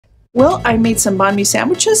Well, I made some banh mi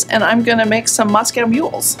sandwiches and I'm gonna make some Moscow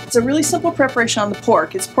mules. It's a really simple preparation on the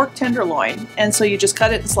pork. It's pork tenderloin, and so you just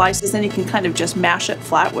cut it in slices, then you can kind of just mash it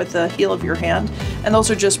flat with the heel of your hand. And those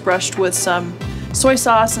are just brushed with some soy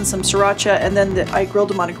sauce and some sriracha, and then I grilled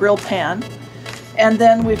them on a grill pan. And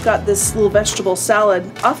then we've got this little vegetable salad.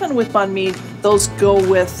 Often with banh mi, those go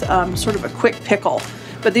with sort of a quick pickle,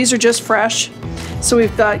 but these are just fresh. So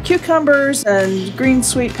we've got cucumbers and green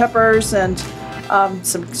sweet peppers and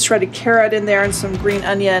some shredded carrot in there and some green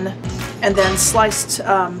onion, and then sliced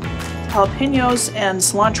jalapenos and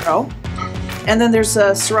cilantro. And then there's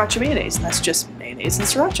sriracha mayonnaise, and that's just mayonnaise and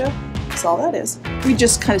sriracha. That's all that is. We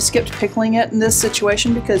just kind of skipped pickling it in this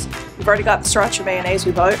situation because we've already got the sriracha mayonnaise,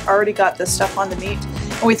 we've already got the stuff on the meat,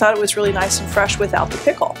 and we thought it was really nice and fresh without the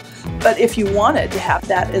pickle. But if you wanted to have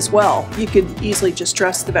that as well, you could easily just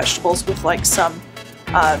dress the vegetables with like some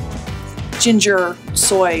ginger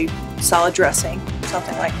soy salad dressing,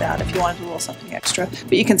 something like that, if you wanted a little something extra.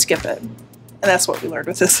 But you can skip it. And that's what we learned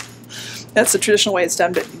with this. That's the traditional way it's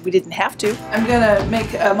done, but we didn't have to. I'm gonna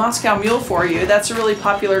make a Moscow Mule for you. That's a really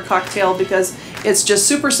popular cocktail because it's just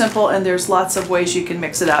super simple and there's lots of ways you can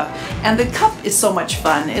mix it up. And the cup is so much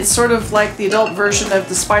fun. It's sort of like the adult version of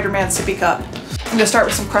the Spider-Man sippy cup. I'm gonna start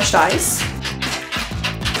with some crushed ice.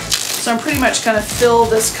 So I'm pretty much gonna fill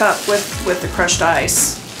this cup with the crushed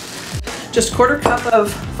ice. Just 1/4 cup of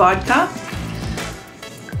vodka,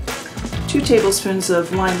 2 tablespoons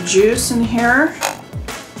of lime juice in here,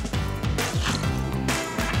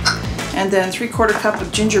 and then 3/4 cup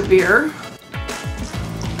of ginger beer.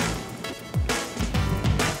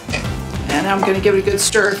 And now I'm going to give it a good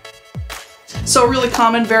stir. So a really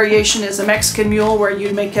common variation is a Mexican mule, where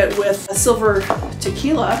you make it with a silver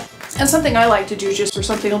tequila. And something I like to do just for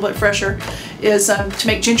something a little bit fresher is to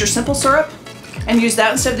make ginger simple syrup and use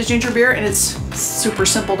that instead of the ginger beer, and it's super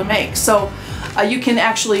simple to make. So you can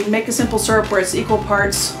actually make a simple syrup where it's equal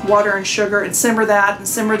parts water and sugar, and simmer that and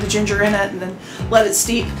simmer the ginger in it and then let it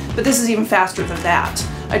steep. But this is even faster than that.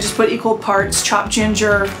 I just put equal parts chopped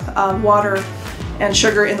ginger, water, and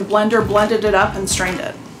sugar in the blender, blended it up and strained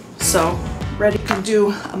it. So ready to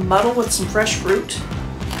do a muddle with some fresh fruit.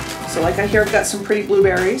 So like I hear I've got some pretty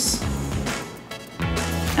blueberries,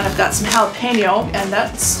 and I've got some jalapeno, and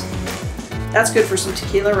that's good for some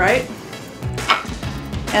tequila, right?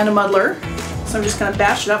 And a muddler. So I'm just going to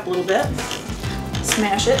bash it up a little bit,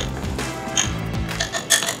 smash it,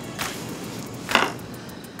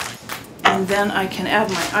 and then I can add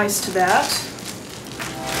my ice to that.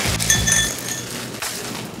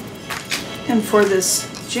 And for this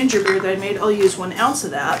ginger beer that I made, I'll use 1 ounce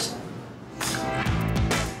of that.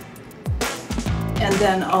 And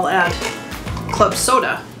then I'll add club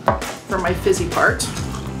soda for my fizzy part.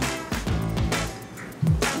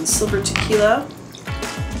 And silver tequila.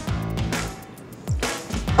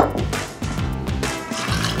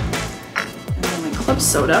 And then my club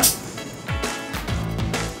soda.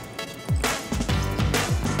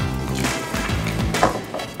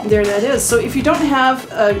 There that is. So if you don't have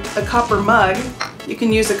a copper mug, you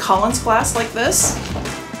can use a Collins glass like this.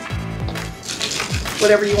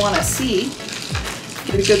 Whatever you want to see.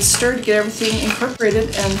 Give it a good stir to get everything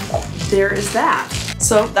incorporated, and there is that.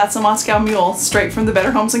 So that's a Moscow Mule, straight from the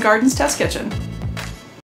Better Homes and Gardens test kitchen.